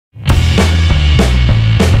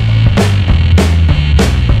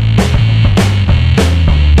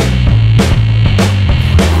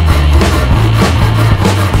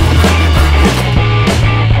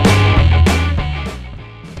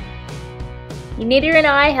Nita and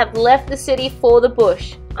I have left the city for the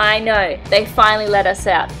bush. I know, they finally let us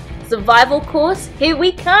out. Survival course, here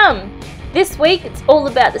we come! This week it's all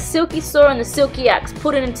about the silky saw and the silky axe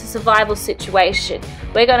put it into survival situation.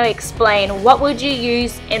 We're going to explain what would you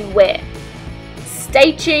use and where.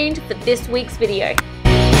 Stay tuned for this week's video.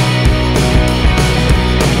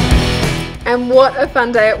 And what a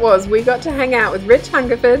fun day it was. We got to hang out with Rich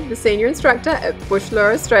Hungerford, the senior instructor at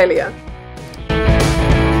Bushlore, Australia.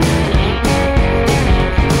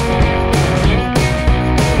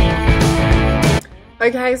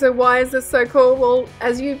 Okay, so why is this so cool? Well,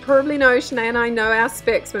 as you probably know, Shenae and I know our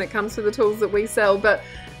specs when it comes to the tools that we sell, but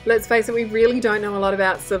let's face it, we really don't know a lot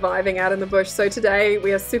about surviving out in the bush. So today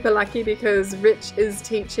we are super lucky because Rich is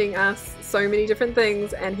teaching us so many different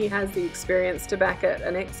things and he has the experience to back it.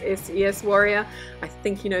 An ex-SAS Warrior, I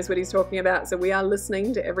think he knows what he's talking about, so we are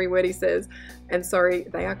listening to every word he says. And sorry,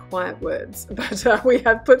 they are quiet words, but we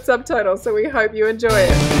have put subtitles, so we hope you enjoy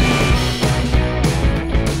it.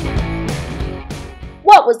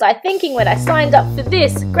 What was I thinking when I signed up for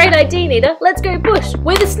this? Great idea, Nita. Let's go bush,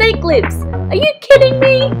 where the snake lives. Are you kidding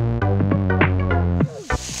me?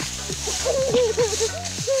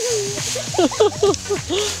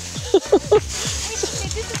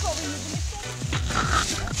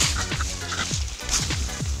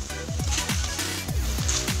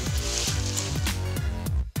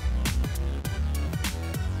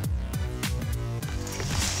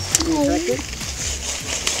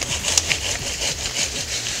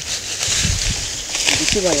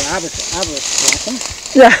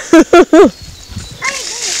 Yeah.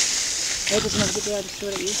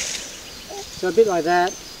 So a bit like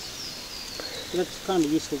that. That's kind of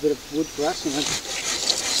a useful bit of wood for us, you know.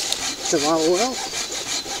 Survival well.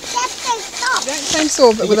 That same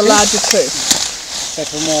saw but with a larger tooth. So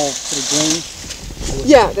for more sort of green.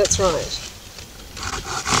 Yeah, that's right.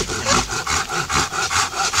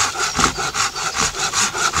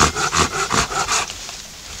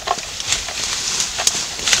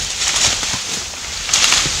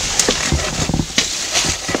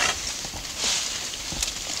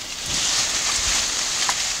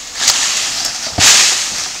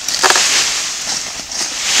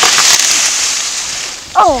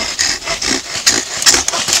 Oh!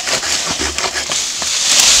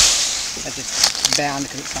 That's just bound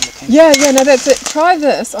because it's under tension. Yeah, no, that's it. Try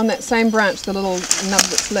this on that same branch, the little nub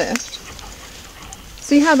that's left.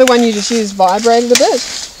 See how the one you just used vibrated a bit?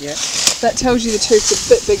 Yeah. That tells you the tooth's a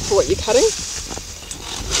bit big for what you're cutting.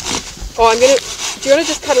 Oh, do you want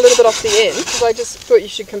to just cut a little bit off the end? Because I just thought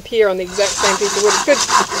you should compare on the exact same piece of wood. It's good,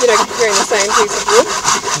 you know, comparing the same piece of wood.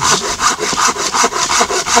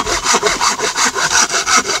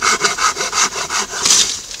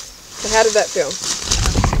 How did that feel?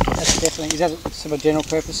 That's definitely, is that sort of general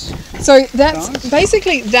purpose? So that's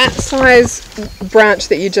basically that size branch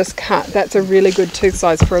that you just cut. That's a really good tooth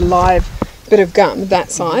size for a live bit of gum,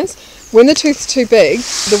 that size. When the tooth's too big,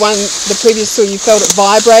 the previous saw, you felt it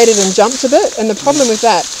vibrated and jumped a bit. And the problem with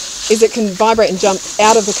that is it can vibrate and jump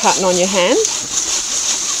out of the cut and on your hand.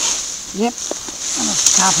 Yep. I'm a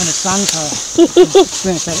carpenter's son, so I've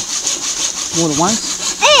experienced that more than once.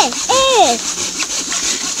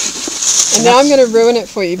 And now I'm going to ruin it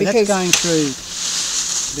for you because that's going through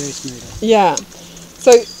very smoothly. Yeah.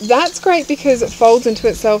 So that's great because it folds into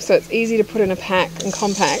itself, so it's easy to put in a pack and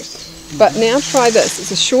compact. But now try this.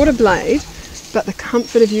 It's a shorter blade, but the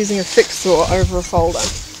comfort of using a fixed saw over a folder.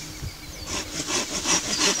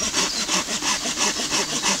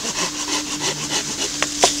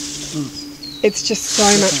 It's just so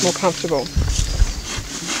much more comfortable.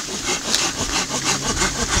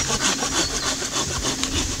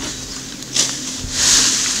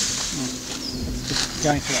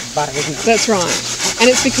 Going through that butter, isn't it? That's right. And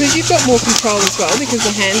it's because you've got more control as well, because the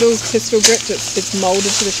handle's pistol gripped, it's moulded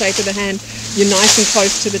to the shape of the hand. You're nice and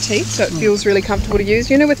close to the teeth, so it feels really comfortable to use.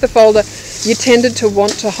 You know, with the folder, you tended to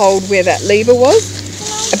want to hold where that lever was,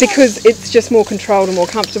 because it's just more controlled and more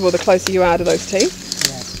comfortable the closer you are to those teeth.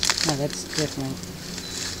 Yeah, no, that's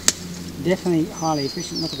definitely highly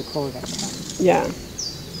efficient. Look at the quality of that stuff. Yeah.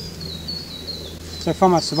 So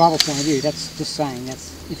from a survival point of view, that's just saying that's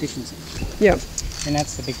efficiency. Yep. And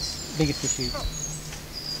that's the biggest issue.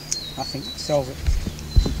 I think solve it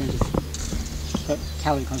in terms of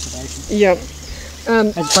calorie conservation. Yep.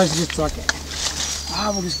 As opposed to just like,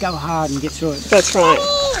 we'll just go hard and get through it. That's right.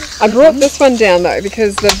 I brought this one down though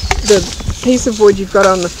because the piece of wood you've got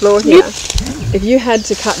on the floor here, if you had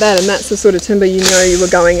to cut that, and that's the sort of timber you know you were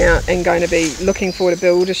going out and going to be looking for to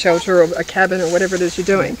build a shelter or a cabin or whatever it is you're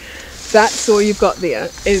doing, that saw you've got there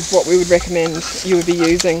is what we would recommend you would be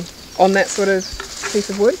using on that sort of piece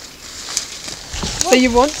of wood. So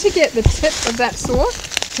you want to get the tip of that saw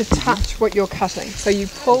to touch what you're cutting. So you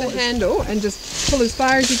pull the handle and just pull as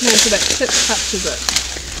far as you can so that tip touches it.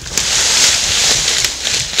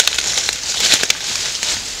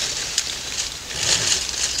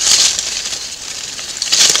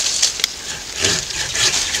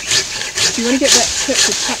 So you want to get that tip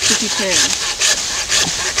to touch if you can.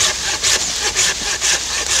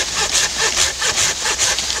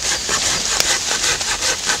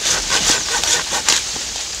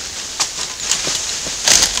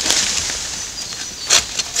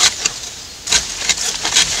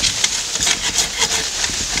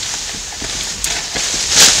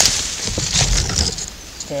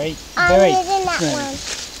 Very using that one.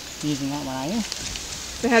 Using that one, are you?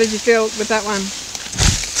 So how did you feel with that one?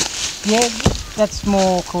 Yeah, that's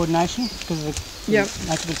more coordination because of the Yep.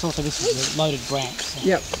 nature, but it's also this is a loaded branch. So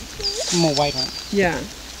Yep. more weight on it. Yeah.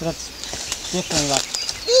 So that's definitely like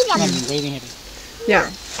not even breathing heavy. Yeah.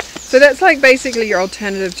 So that's like basically your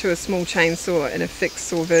alternative to a small chainsaw in a fixed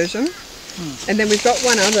saw version. And then we've got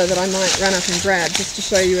one other that I might run up and grab just to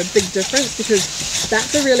show you a big difference, because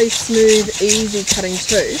that's a really smooth, easy cutting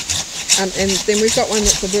too. And then we've got one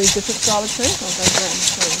that's a very different style of tooth. I'll go grab and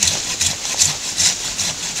show you.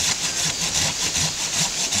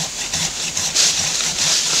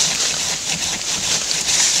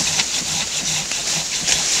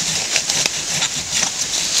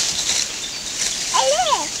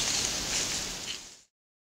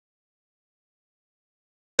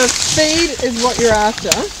 The speed is what you're after.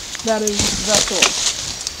 That is the saw.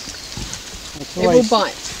 It will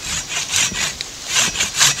bite.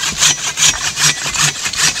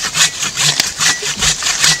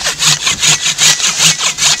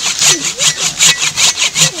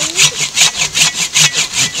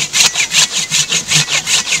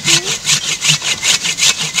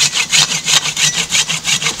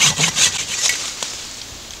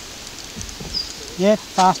 Yeah,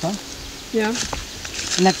 fast one. Yeah.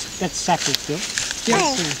 And that's sacred still.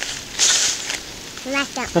 Yeah.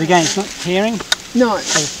 But again, it's not tearing. No.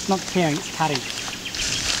 So it's not tearing, it's cutting.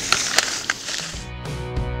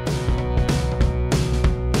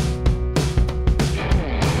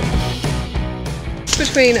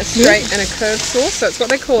 Between a straight and a curved saw, so it's what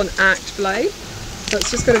they call an arced blade. So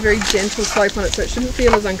it's just got a very gentle slope on it, so it shouldn't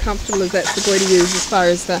feel as uncomfortable as that's going to use as far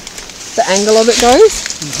as the angle of it goes.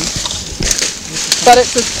 But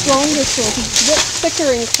it's a stronger saw, it's a bit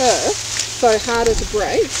thicker in curve, so harder to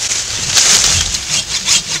break.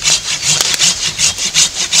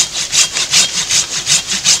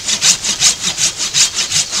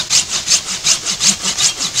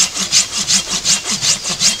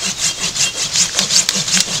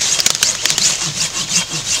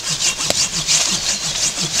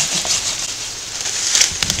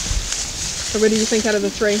 So what do you think out of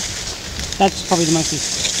the three? That's probably the most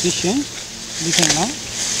efficient. What do you think, mate?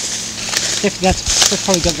 That's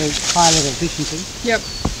probably got the high level of efficiency. Yep.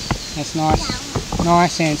 That's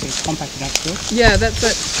nice and sort of compacted up good. Yeah, that's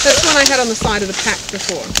it. That's one I had on the side of the pack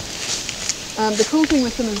before. The cool thing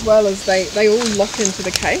with them as well is they all lock into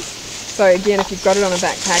the case. So again, if you've got it on a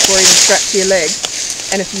backpack or even strapped to your leg,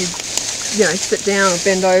 and if you sit down or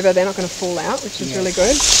bend over, they're not going to fall out, which is really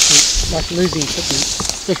good. It's like losing equipment,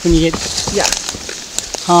 especially when you get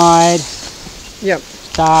tired,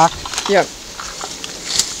 dark. Yep.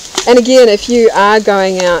 And again, if you are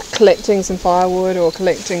going out collecting some firewood or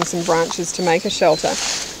collecting some branches to make a shelter,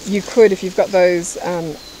 you could, if you've got those,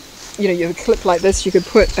 you have a clip like this, you could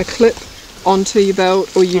put a clip onto your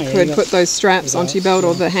belt, or you could put those straps onto your belt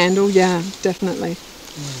or the handle. Yeah, definitely.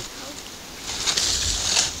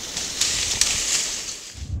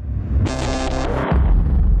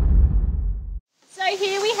 So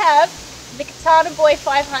here we have the Katana Boy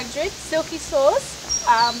 500, Silky Saws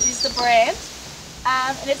is the brand.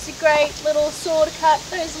 And it's a great little saw to cut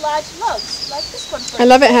those large logs, like this one. I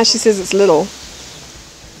love it how she says it's little.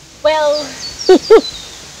 Well,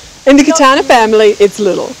 in the Katana family, it's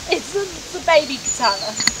little. It's a baby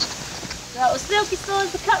katana. That was Silky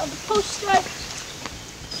Saws, the cut on the push stroke.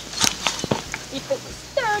 If it was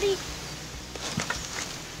sturdy.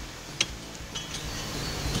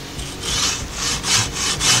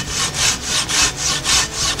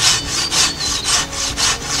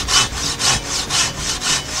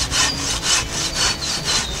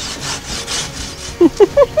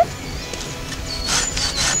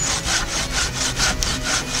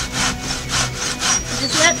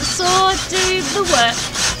 Just let the saw do the work.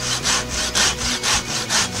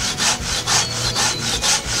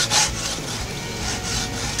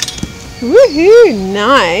 Woohoo!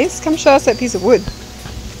 Nice. Come show us that piece of wood.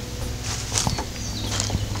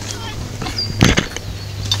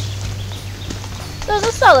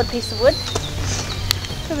 solid piece of wood.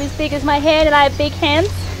 Probably as big as my hand, and I have big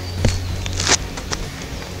hands.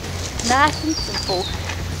 Nice and simple.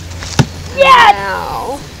 Yes!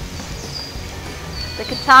 Wow. The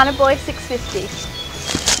Katana Boy 650.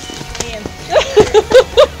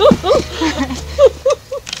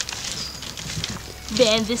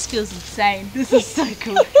 Man, this feels insane. This is so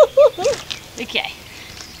cool. Okay.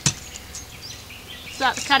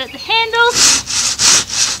 Start to cut at the handle.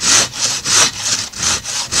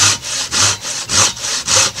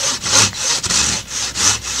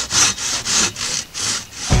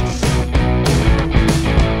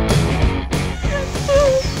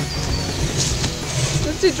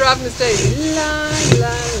 Let's do driving the stage. La la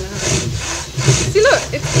la. See, look,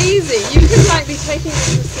 it's easy. You can like be taking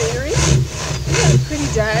in the scenery. You got a pretty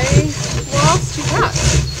day whilst you cut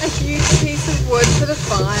a huge piece of wood for the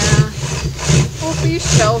fire or for your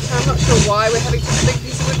shelter. I'm not sure why we're having such a big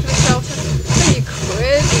piece of wood for the shelter, but you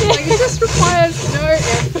could. Like, it just requires no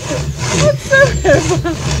effort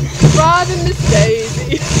whatsoever. Rather than this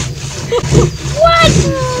daisy. What?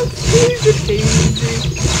 Easy peasy.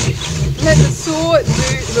 Let the saw do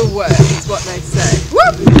the work, is what they say.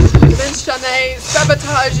 Whoop! And then Shenae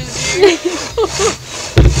sabotages you.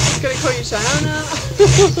 Just gonna call you Jannita.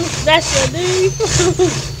 That's Shenae.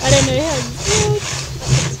 I don't know how to do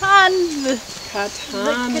it.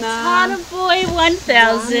 Katana. The Katana Boy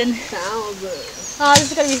 1000. 1000. Oh,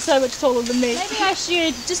 this is going to be so much taller than me. Maybe I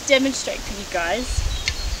should just demonstrate for you guys.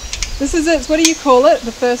 This is its, what do you call it?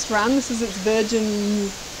 The first run. This is its virgin,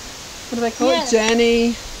 what do they call it?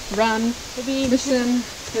 Journey, run, mission.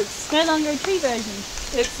 It's no longer a tree version.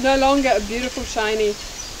 It's no longer a beautiful, shiny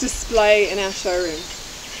display in our showroom.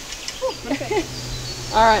 Okay.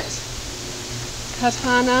 Alright.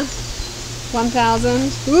 Katana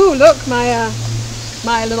 1000. Ooh, look,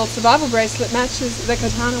 my little survival bracelet matches the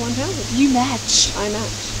Katana 1000. You match. I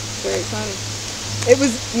match. Very exciting. It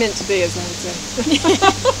was meant to be, as I would say.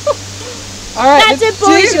 Alright, that's it,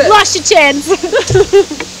 boys. You've lost your chance.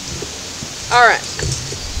 Alright.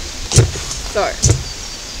 So.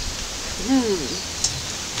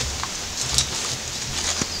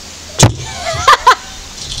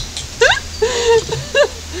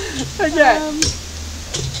 Okay.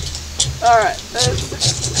 Alright,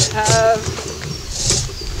 let's have...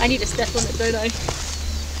 I need to step on it, don't I? It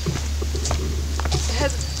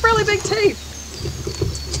has really big teeth.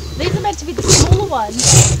 These are meant to be the smaller ones.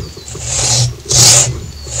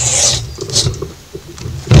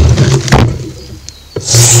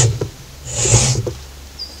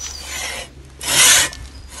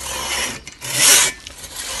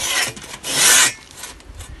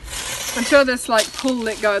 I'm sure this like pull,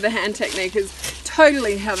 let go of the hand technique is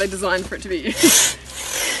totally how they designed for it to be used.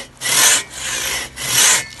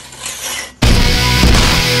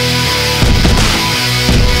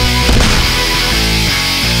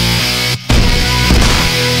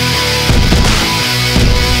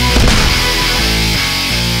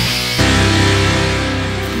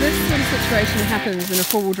 Happens in a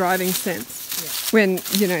four-wheel driving sense, when,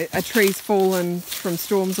 you know, a tree's fallen from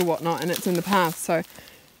storms or whatnot and it's in the path, so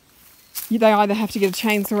they either have to get a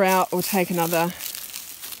chainsaw out or take another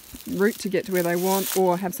route to get to where they want,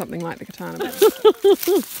 or have something like the Katana.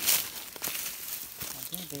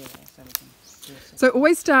 So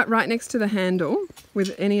always start right next to the handle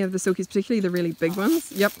with any of the silkies, particularly the really big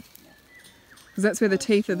ones. Yep, because that's where the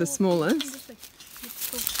teeth are the smallest.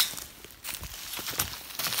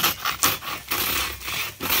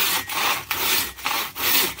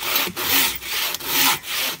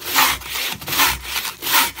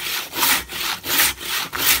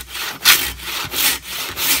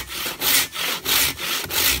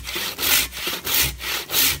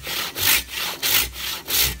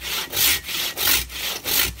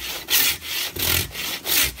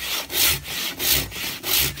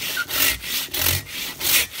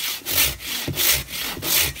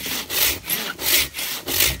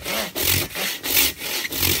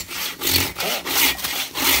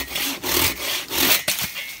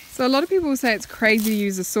 So a lot of people will say it's crazy to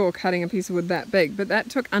use a saw cutting a piece of wood that big, but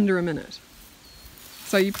that took under a minute.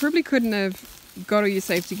 So you probably couldn't have got all your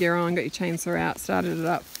safety gear on, got your chainsaw out, started it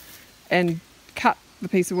up, and cut the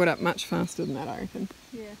piece of wood up much faster than that, I reckon.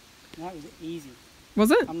 Yeah. That was easy.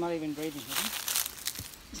 Was it? I'm not even breathing heavy.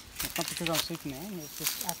 It's not because I'm Superman, it's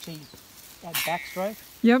just actually that backstroke.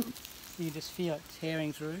 Yep. You just feel it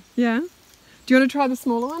tearing through. Yeah. Do you want to try the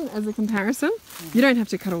smaller one as a comparison? Mm-hmm. You don't have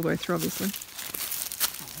to cut all the way through, obviously.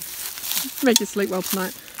 Make you sleep well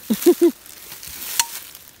tonight.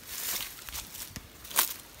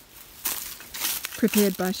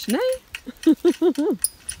 Prepared by Shenae.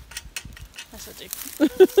 That's what I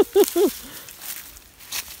do.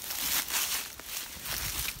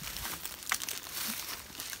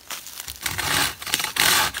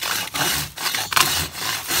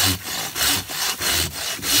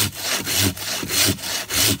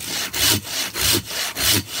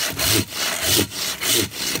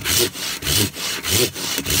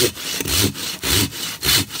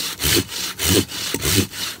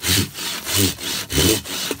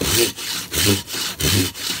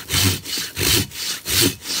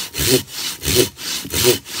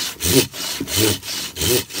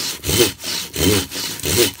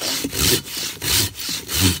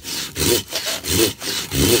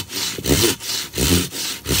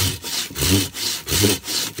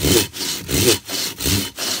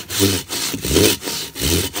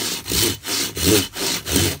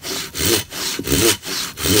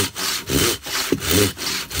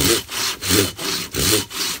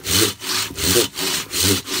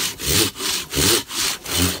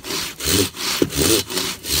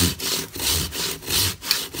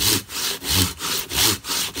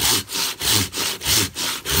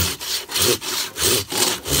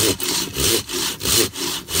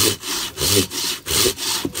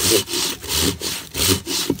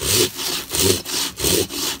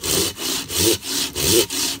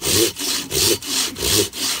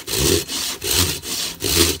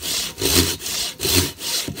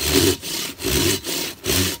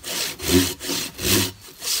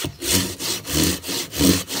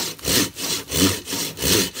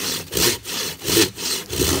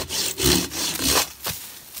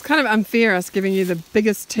 Kind of unfair us giving you the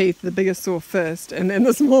biggest teeth, the biggest saw first, and then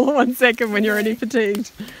the smaller one second when you're already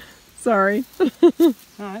fatigued. Sorry. Alright,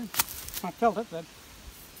 I felt it,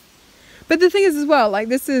 But the thing is as well, like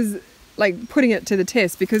this is like putting it to the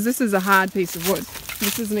test because this is a hard piece of wood.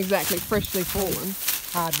 This isn't exactly freshly fallen.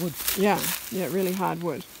 hard wood. Yeah, really hard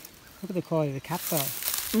wood. Look at the quality of the cut though.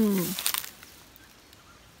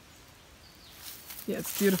 Yeah,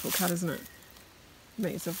 it's a beautiful cut, isn't it?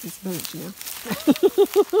 Make yourself this village now.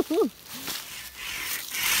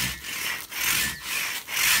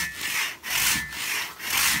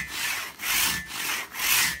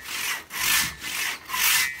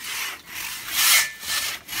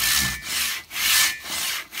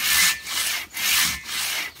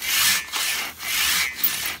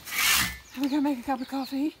 Are we going to make a cup of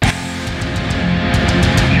coffee?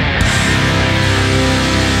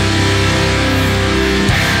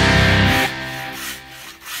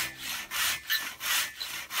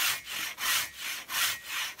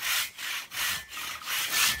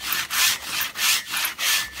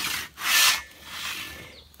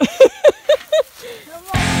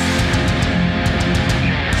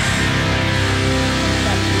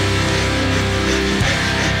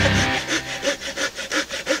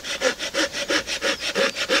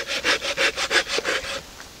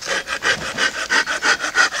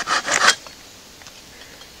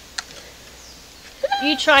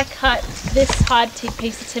 You try cut this hard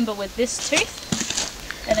piece of timber with this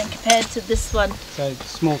tooth, and then compared to this one. So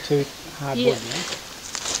small tooth, hard wood, yeah?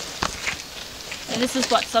 And this is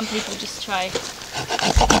what some people just try.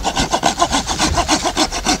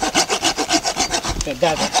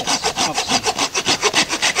 That's obviously.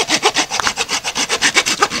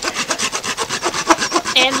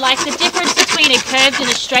 And like the difference between a curved and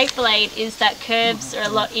a straight blade is that curves are a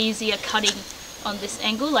lot easier cutting on this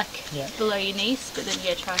angle, like below your knees, but then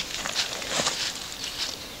try.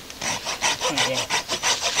 Yeah.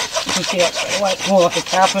 You can see it's more like a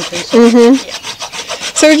carpenter piece.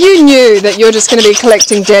 So if you knew that you're just going to be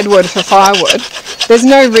collecting dead wood for firewood, there's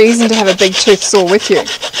no reason to have a big tooth saw with you,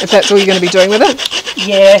 if that's all you're going to be doing with it.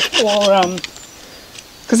 Yeah, or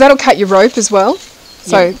because that'll cut your rope as well.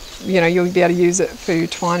 So you know you'll be able to use it for your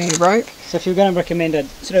twining your rope. So if you're going to recommend a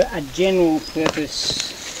sort of a general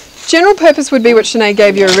purpose. General purpose would be what Shenae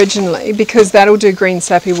gave you originally, because that'll do green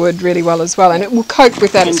sappy wood really well as well, and it will cope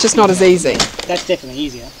with that. It's just not as easy. That's definitely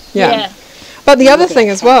easier. Yeah. But the other thing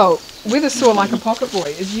as well, with a saw like a Pocket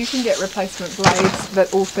Boy, is you can get replacement blades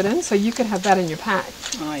that all fit in, so you could have that in your pack.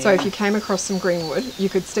 Oh, yeah. So if you came across some green wood, you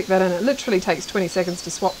could stick that in. It literally takes 20 seconds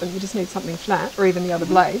to swap them. You just need something flat, or even the other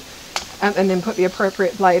blade, and then put the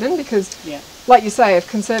appropriate blade in, because like you say, if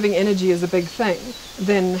conserving energy is a big thing,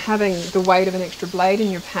 then having the weight of an extra blade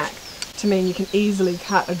in your pack to mean you can easily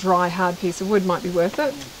cut a dry, hard piece of wood might be worth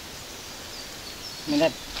it. I mean,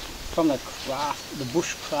 that from the craft, the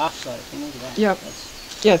bushcraft side of things, look at that. Yep.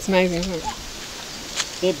 Yeah, it's amazing, isn't it?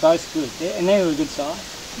 They're both good, and they're a good size.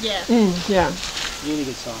 Yeah. Yeah. Really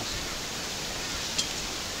good size.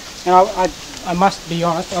 And I must be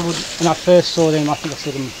honest, when I first saw them, I think I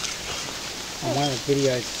saw them on one of the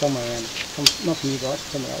videos somewhere around, not from you guys,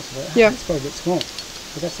 somewhere else, but it's probably a bit small.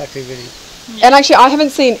 But that's actually really... And actually, I haven't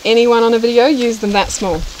seen anyone on a video use them that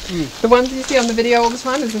small. The ones you see on the video all the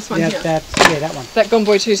time is this one here. That one. That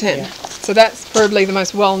Gomboy 210. Yeah. So that's probably the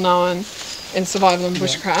most well-known in survival and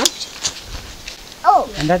bushcraft.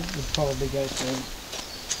 And that would probably go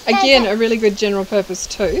through. Again, a really good general purpose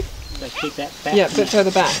tooth. So keep that back. Yeah, a bit further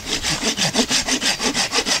back.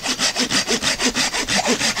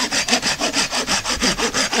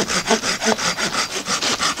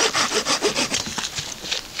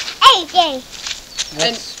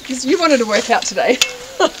 And because you wanted to work out today.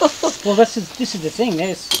 Well, this is the thing.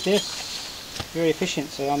 They're very efficient,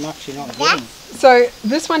 so I'm actually not getting. So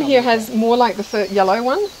this one here has more like the yellow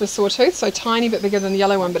one, the sawtooth, so tiny bit bigger than the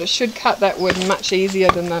yellow one, but it should cut that wood much easier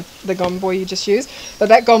than the gomboy you just used. But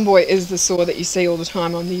that gomboy is the saw that you see all the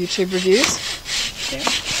time on the YouTube reviews. Yeah.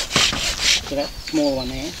 So that small one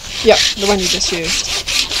there. Yep, the one you just used.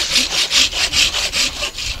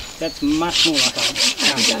 That's much more like a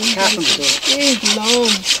carpenter saw. Big, long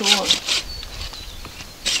saw.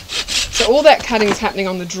 So all that cutting is happening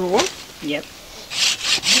on the drawer. Yep.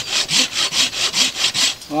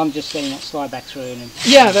 Well, I'm just letting that slide back through.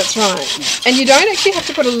 Yeah, that's right. Yeah. And you don't actually have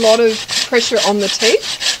to put a lot of pressure on the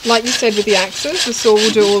teeth. Like you said with the axes, the saw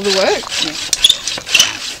will do all the work.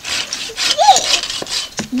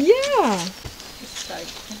 Yeah.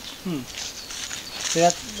 So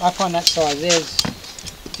that, I find that size there's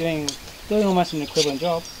doing almost an equivalent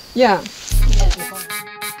job. Yeah.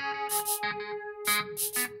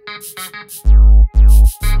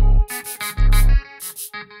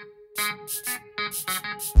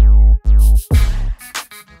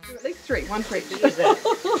 At least three, one for each. So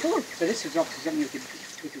this is obviously something we could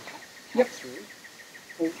cut through.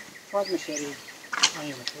 Well, try the machete.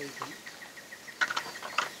 Only on the three thing.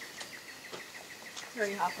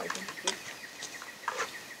 Very half open.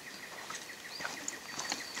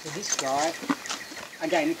 So this guy,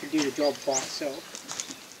 again, it could do the job by itself,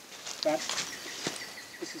 but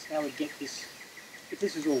this is how we get this. If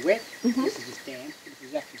this is all wet, this is just damp. If it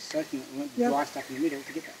was actually soaking it and went dry stuff in the middle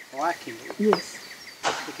to get that fire kindled, yes,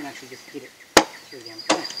 we can actually just hit it through down the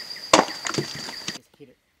pan. Just hit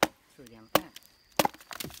it through down the pan.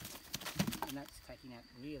 And that's taking out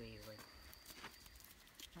really easily.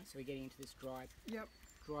 Right, so we're getting into this dry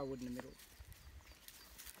wood in the middle.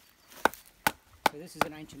 So this is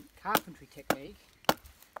an ancient carpentry technique.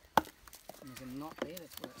 And there's a knot there,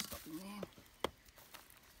 that's why it's stopping there.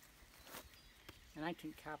 An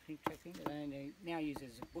ancient carpentry technique that they now use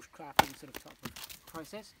as a bushcrafting sort of type of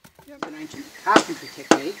process. An ancient carpentry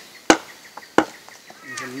technique.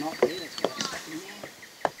 There's a knot there, that's why it's stopping there.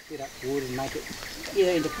 Get up wood and make it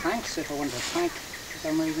either into planks, so if I wanted a plank for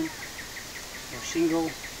some reason, or shingle.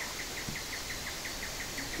 You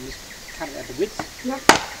can just cut it at the width.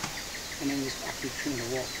 And then just actually trim the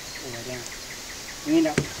wall all the way down. We end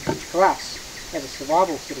up, for us, as a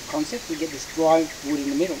survival sort of concept, we get this dry wood in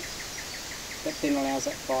the middle. That then allows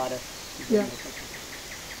that fire to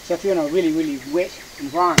So if you're in a really, really wet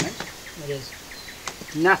environment, where there's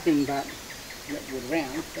nothing but wet wood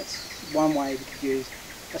around, that's one way we could use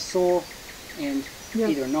a saw and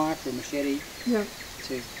either a knife or a machete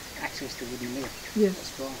to access the wood in the middle.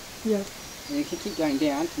 That's dry. And you can keep going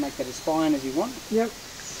down to make that as fine as you want.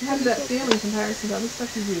 How does that feel in comparison to other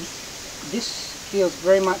stuff you've used? This feels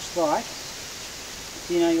very much like,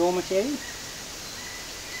 do you know your machete?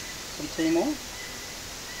 From Timor?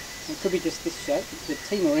 It could be just this shape. The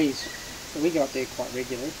Timorese, so we go up there quite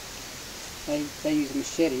regularly. They use a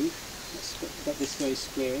machete that's got this very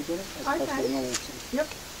square edge on it, as opposed to the normal sort of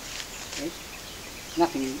edge.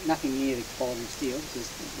 Nothing near the quality of steel, because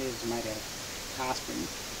theirs is made out of cast spring.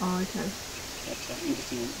 That's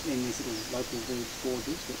interesting in these little local village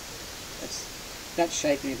forges, but that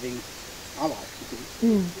shape and everything I like because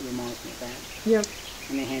it reminds me of that.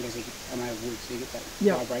 And their handles are made of wood, so you get that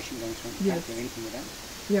vibration going through it. You can't do anything with that.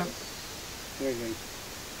 Very, very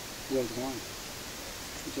well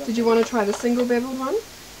designed. Did you want to try the single beveled one?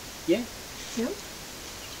 Yeah. You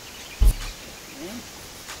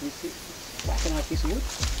see, it's like a nice piece of wood.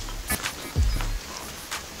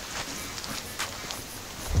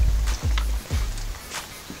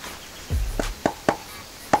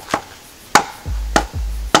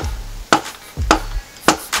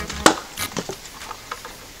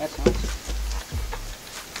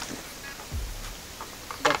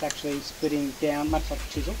 Actually splitting down much like a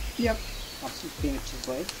chisel. Like being a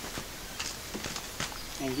chisel edge.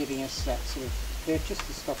 And giving us that sort of purchase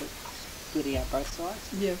to stop it splitting out both sides.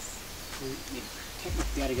 So you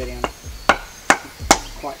technically be able to go down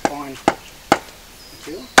quite fine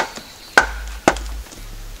material.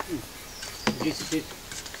 Reduce it to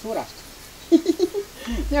sawdust.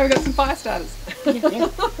 Now we've got some fire starters.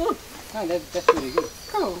 No, that's really good.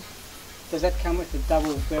 Cool. Does that come with the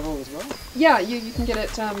double bevel as well? Yeah, you can get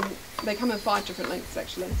it, they come in 5 different lengths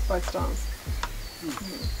actually, both styles.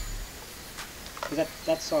 Because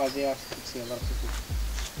that size there, I could see a lot of people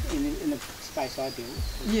in the space I build.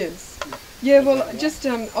 Yes. Yeah, well, just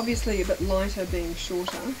obviously a bit lighter being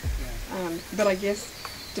shorter, but I guess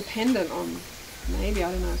dependent on, maybe,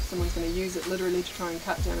 I don't know if someone's going to use it literally to try and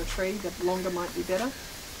cut down a tree, the longer might be better.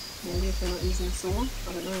 Maybe if they're not using a saw,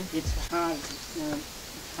 I don't know. It's hard,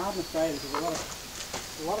 it's hard in Australia because a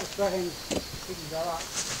lot of Australians didn't grow up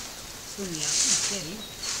swimming out steady.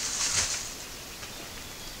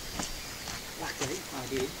 Luckily, I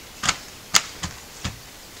did.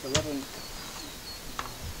 So a lot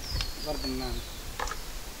of them,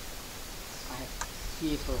 I have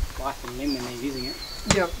fear for life and limb when they're using it.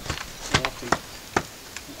 Yep. They often,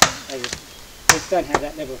 they just don't have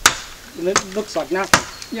that level. It looks like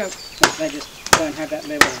nothing. Yep. But they just don't have that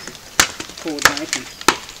level of coordination.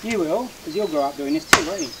 You will, because you'll grow up doing this too,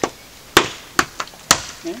 won't you?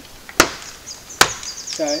 Yeah?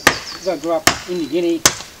 So, because I grew up in New Guinea,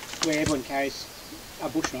 where everyone carries a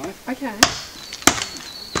bush knife. Okay.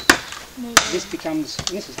 This becomes, and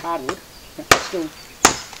this is hardwood, but still,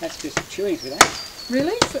 that's just chewing through that.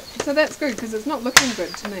 Really? So that's good, because it's not looking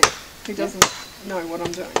good to me, who doesn't know what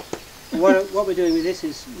I'm doing. What we're doing with this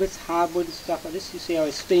is, with hardwood and stuff like this, you see how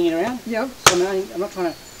it's spinning around? Yep. So I'm not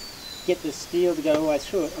trying to get the steel to go all the way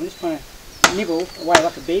through it, I'm just trying to nibble away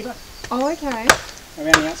like a beaver. Oh, okay.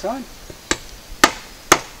 Around the outside.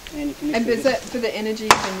 And you can is that for the energy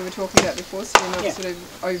thing you were talking about before, so you're not sort of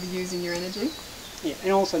overusing your energy? Yeah,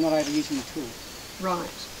 and also not overusing the tool.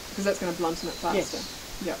 Right, because that's going to blunten it faster.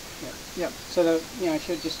 Yes. Yep. So that, I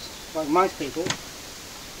should just, like most people,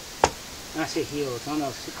 and I sit here all the time,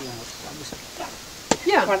 I'll sit here and I'll just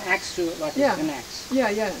try and axe through it like an axe.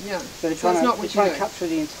 Yeah. So they're trying to cut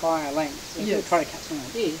through the entire length. So if you try to cut something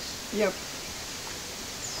like this,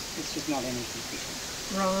 it's just not energy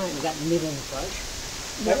efficient. Right. With that nibbling approach.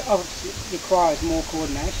 But obviously it requires more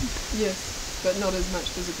coordination. Yes, but not as much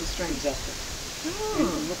physical strength. Exactly. Oh.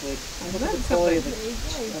 Look at That's the quality of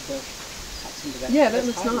something. the cuts into that. Yeah, that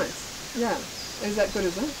looks nice. Yeah. Is that good,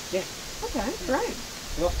 is it? Yeah. Okay, great.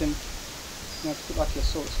 But often, it's a bit like your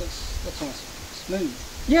saw, so that's almost smooth.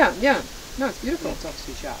 Yeah. No, it's beautiful. Yeah, it's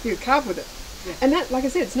obviously sharp. You carve with it. Yeah. And that, like I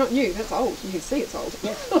said, it's not new. That's old. You can see it's old.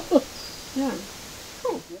 Yeah. Yeah.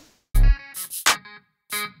 Cool. Yeah.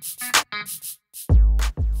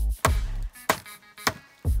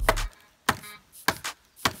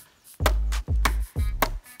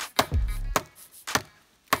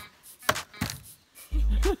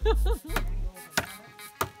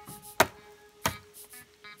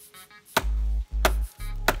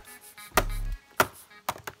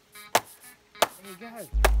 There you go.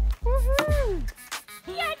 Woohoo!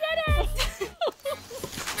 Yeah, I did it!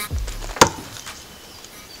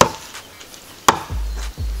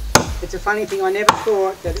 It's a funny thing, I never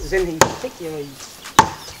thought that it was anything particularly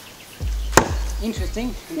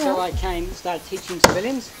interesting until I came and started teaching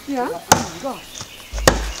civilians. Yeah. Like, oh my gosh,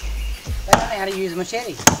 they don't know how to use a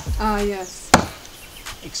machete. Ah, yes.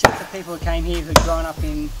 Except the people who came here who'd grown up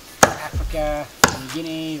in Africa, New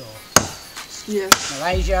Guinea or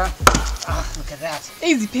Malaysia. Oh, look at that.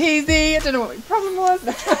 Easy peasy. I don't know what my problem was.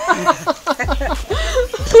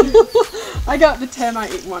 I got the 10, I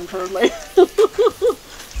eat one probably.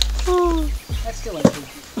 That's still empty.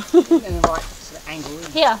 In the right sort of angle.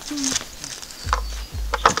 Here.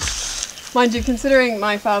 Mind you, considering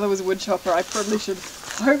my father was a wood chopper, I probably should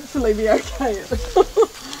hopefully be okay at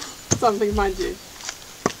something, mind you.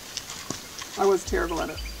 I was terrible at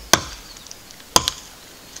it.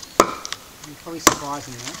 You're probably surprised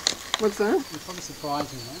me now. What's that? You're probably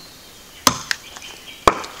surprised me now.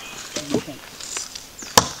 What do you think?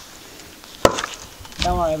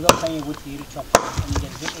 Don't worry, I've got plenty of wood for you to chop and you get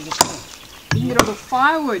a bit bigger too. You can get all the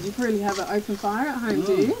firewood. You probably have an open fire at home,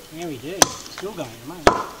 do you? Yeah, we do. It's still going at the moment.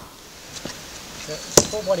 So it's a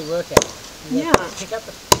full body workout. Yeah.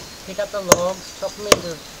 Pick up the logs, chop them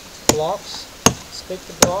into blocks, split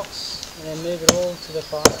the blocks, and then move it all to the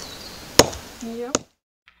fire. Yep.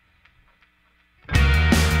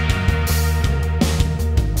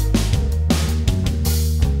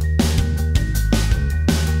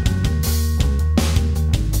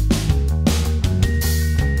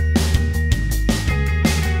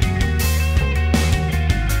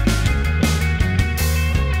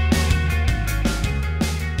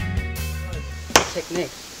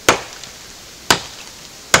 Technique.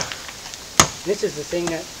 This is the thing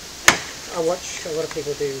that I watch a lot of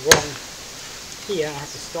people do wrong here. I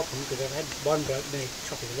have to stop them because I've had one bloke nearly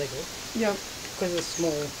chop his leg off. Yep. Because of the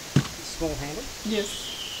small handle.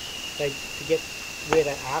 Yes. They forget where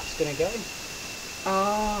that arc's going to go.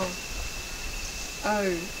 Oh. Oh,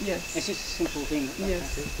 yes. It's just a simple thing.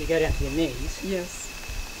 Yes. You go down to your knees. Yes.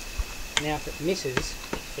 Now if it misses,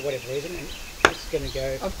 for whatever reason, and it's going to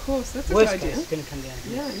go. Of course, that's a good Worst idea. case, it's going to come down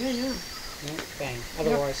here. Yeah. Yeah, bang.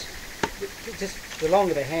 Otherwise, just the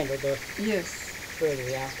longer the handle, the Yes. further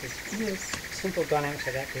the arc is. Yes. Simple dynamics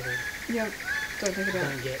of that people Yeah. Don't think about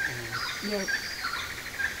don't it. get. Yeah.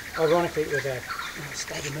 Ironically, it was a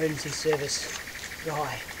state emergency service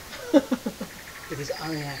guy with his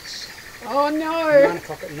own axe. Oh no! 9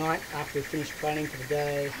 o'clock at night after we finished training for the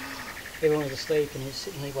day, everyone was asleep and he was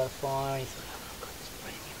sitting there by the fire and he thought, oh, I've got this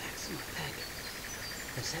brand new axe in my bag.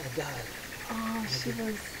 Let's have a go. Oh,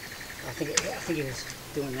 shivers. I think he was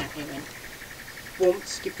doing that. He went, boom,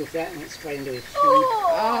 skipped off that and went straight into his shoe.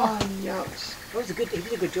 Oh, yuck. He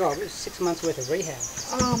did a good job. It was 6 months worth of rehab.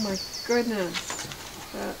 Oh my goodness.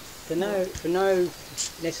 For no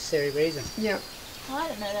necessary reason. Yeah. Oh, I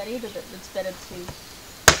didn't know that either, that it's better to...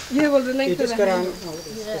 Yeah, well, the You length of just the got on. handle. Oh, look at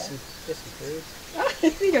this. Yeah. There's some food. Oh,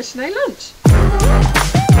 here you go, Shenae, lunch.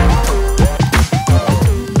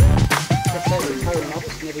 Let's say you're a total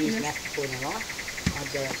novice, never used an axe before in your life.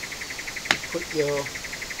 I'd go put your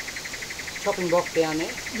chopping block down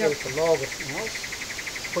there, whether it's a log or something else.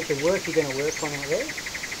 Put the work you're going to work on out there,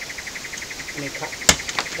 and then cut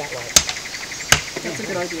that way. That's a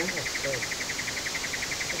good idea. That's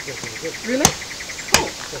really good. Really? Oh,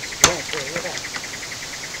 That's great. Yeah, look at that.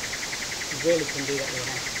 You really can do that with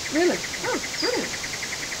an axe. really? Oh, brilliant.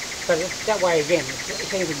 But that way again,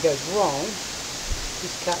 if anything goes wrong,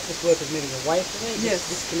 this work is moving away from me. Yes.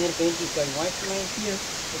 This kinetic energy is going away from me. Yes.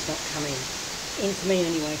 It's not coming into me in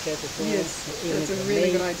any way, shape or form. Yes, Even that's if a it's really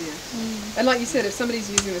me. good idea. And like you said, if somebody's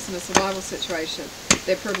using this in a survival situation,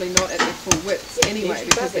 they're probably not at their full wits anyway usually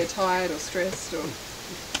because doesn't. they're tired or stressed or...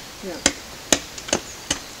 Yeah.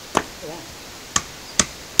 Look at that.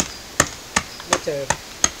 That's a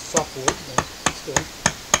softwood, but still.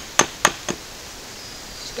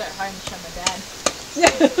 Just go home and show my dad. Yeah.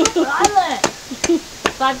 What I learned!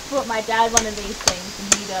 So I brought my dad one of these things and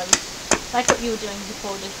he does, like what you were doing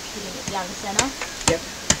before, just hitting it down the centre. Yep.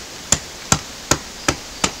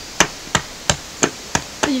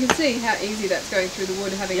 So you can see how easy that's going through the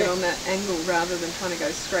wood, having it on that angle rather than trying to go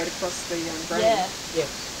straight across the grain. Yeah. Yeah.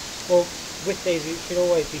 Well, with these, you should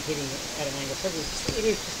always be hitting it at an angle. So it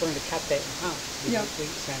is just going to cut that in half. Yeah. The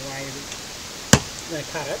same way you're going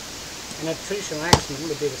to cut it. And a traditional axeman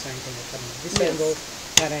would do the same thing. They're cutting this Yes. angle,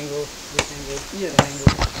 that angle, this angle, Yes. that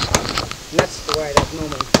angle. And that's the way they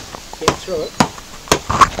normally get through it.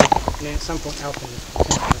 And then at some point Alpha is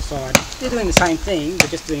turning to the side. They're doing the same thing,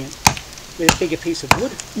 they're just doing it with a bigger piece of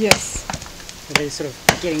wood. Yes. So they're sort of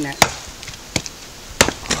getting that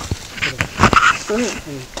sort of,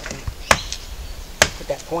 and put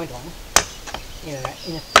that point on in an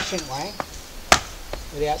efficient way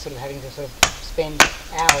without sort of having to sort of spend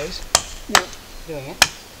hours doing it.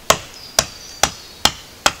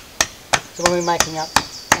 So when we're making up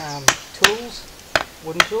tools,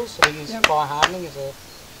 wooden tools, so we use fire hardening as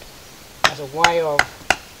a way of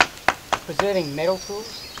preserving metal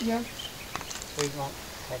tools. Yeah. So we might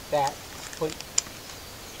take that,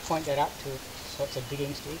 point that up to it so it's a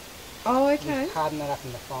digging stick. Oh, okay. We harden that up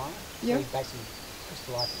in the fire. So Yep. we basically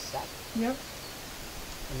crystallise the sap. Yep.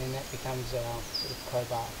 And then that becomes our sort of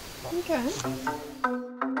crowbar.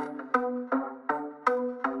 Okay.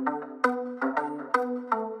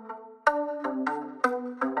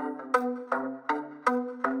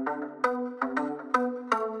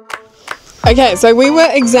 Okay, so we were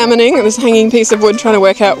examining this hanging piece of wood, trying to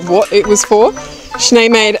work out what it was for. Shenae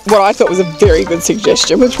made what I thought was a very good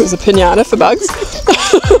suggestion, which was a piñata for bugs.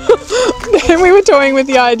 Then we were toying with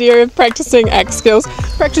the idea of practicing axe skills.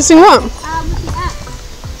 Practicing what? With the axe.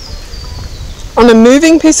 On a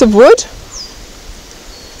moving piece of wood?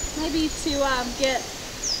 Maybe to get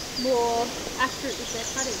more accurate with their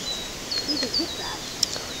cutting. You can hit that.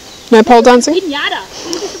 No pole dancing? Piñata!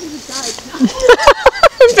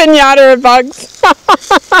 Piñata of bugs.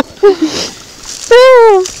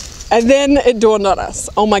 And then it dawned on us.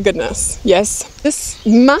 Oh my goodness. Yes. This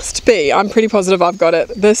must be, I'm pretty positive I've got it.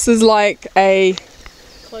 This is like a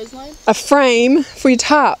Clothesline? frame for your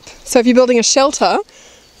tarp. So if you're building a shelter,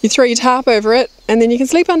 you throw your tarp over it and then you can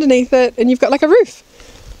sleep underneath it and you've got like a roof.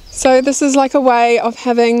 So this is like a way of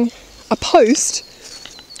having a post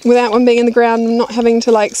without one being in the ground and not having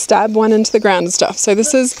to like stab one into the ground and stuff. So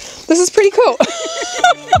this is pretty cool.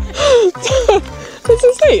 This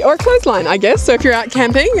is neat. Or a clothesline, I guess. So if you're out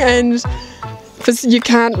camping and you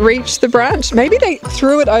can't reach the branch, maybe they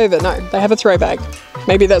threw it over. No, they have a throw bag.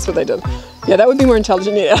 Maybe that's what they did. Yeah, that would be more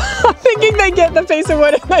intelligent. Yeah. I'm thinking they get the piece of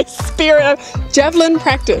wood and they spear it. Javelin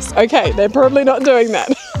practice. Okay, they're probably not doing that.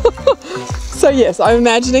 So yes, I'm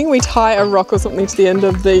imagining we tie a rock or something to the end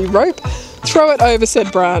of the rope, throw it over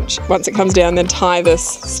said branch. Once it comes down, then tie this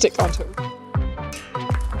stick onto it.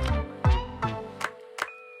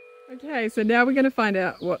 Okay, so now we're going to find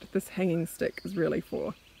out what this hanging stick is really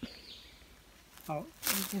for. Oh,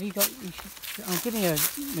 have you got? I'm getting the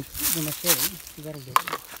machete, so that'll do it.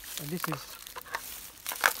 So this is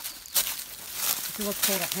what's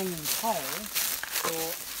called a hanging pole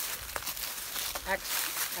for axe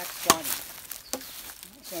sliding.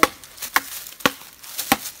 So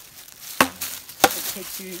it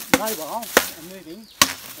keeps you mobile and moving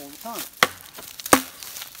all the time.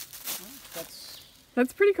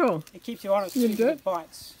 That's pretty cool. It keeps you honest too, You do because it? it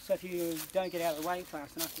bites. So if you don't get out of the way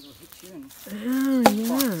fast enough, it'll hit you and Oh, yeah.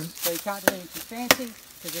 bites. So you can't do anything fancy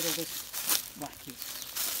because it'll just whack you.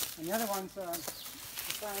 And the other one's the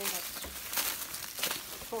same,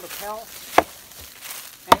 it's called a pelt,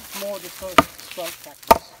 and it's more just sort of stroke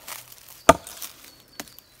practice.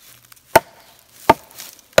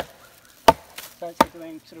 So it's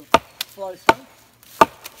doing sort of flow through.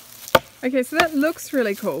 Okay, so that looks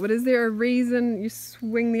really cool, but is there a reason you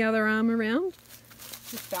swing the other arm around?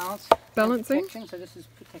 Just balance. Balancing? Protection, so this is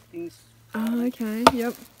protecting. Oh, okay,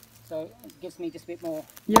 yep. So it gives me just a bit more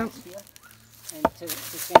Yep. atmosphere and to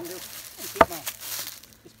defend it and keep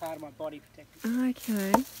this part of my body protected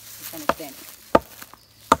Okay. to some extent.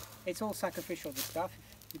 It's all sacrificial, this stuff.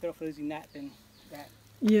 If you're better off losing that than that.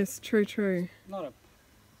 Yes, true, true. Not a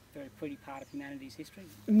very pretty part of humanity's history.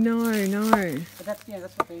 No, no. But that's, yeah,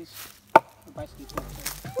 that's what these are basically for.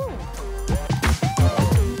 Cool.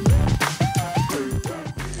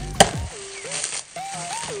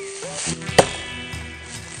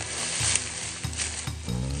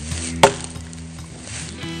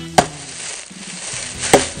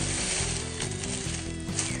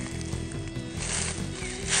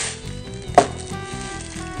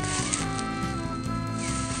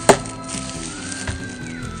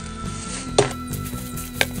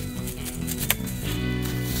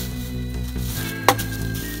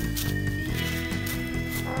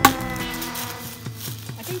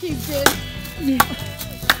 I think he's dead.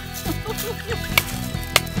 Yeah.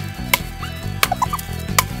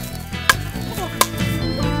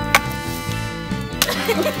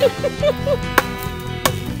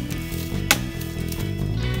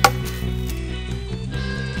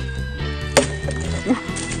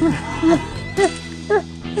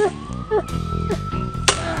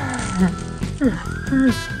 There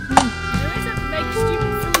is a make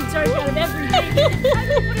stupid silly joke out of everything. I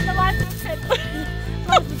can put in the life of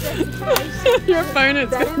Your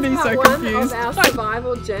opponent's going to be so one confused. of our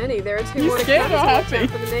survival journey. There are 2 You more to scared come or to watch happy? out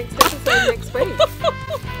for the next episode next week.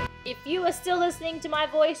 If you are still listening to my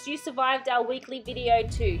voice, you survived our weekly video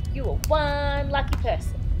too. You are one lucky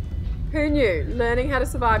person. Who knew? Learning how to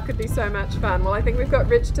survive could be so much fun. Well, I think we've got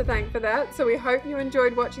Rich to thank for that. So we hope you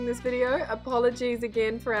enjoyed watching this video. Apologies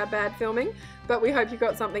again for our bad filming, but we hope you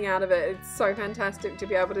got something out of it. It's so fantastic to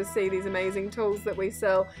be able to see these amazing tools that we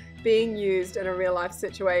sell being used in a real life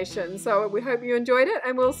situation. So we hope you enjoyed it,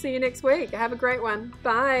 and we'll see you next week. Have a great one.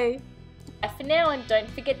 Bye. Bye for now, and don't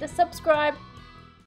forget to subscribe.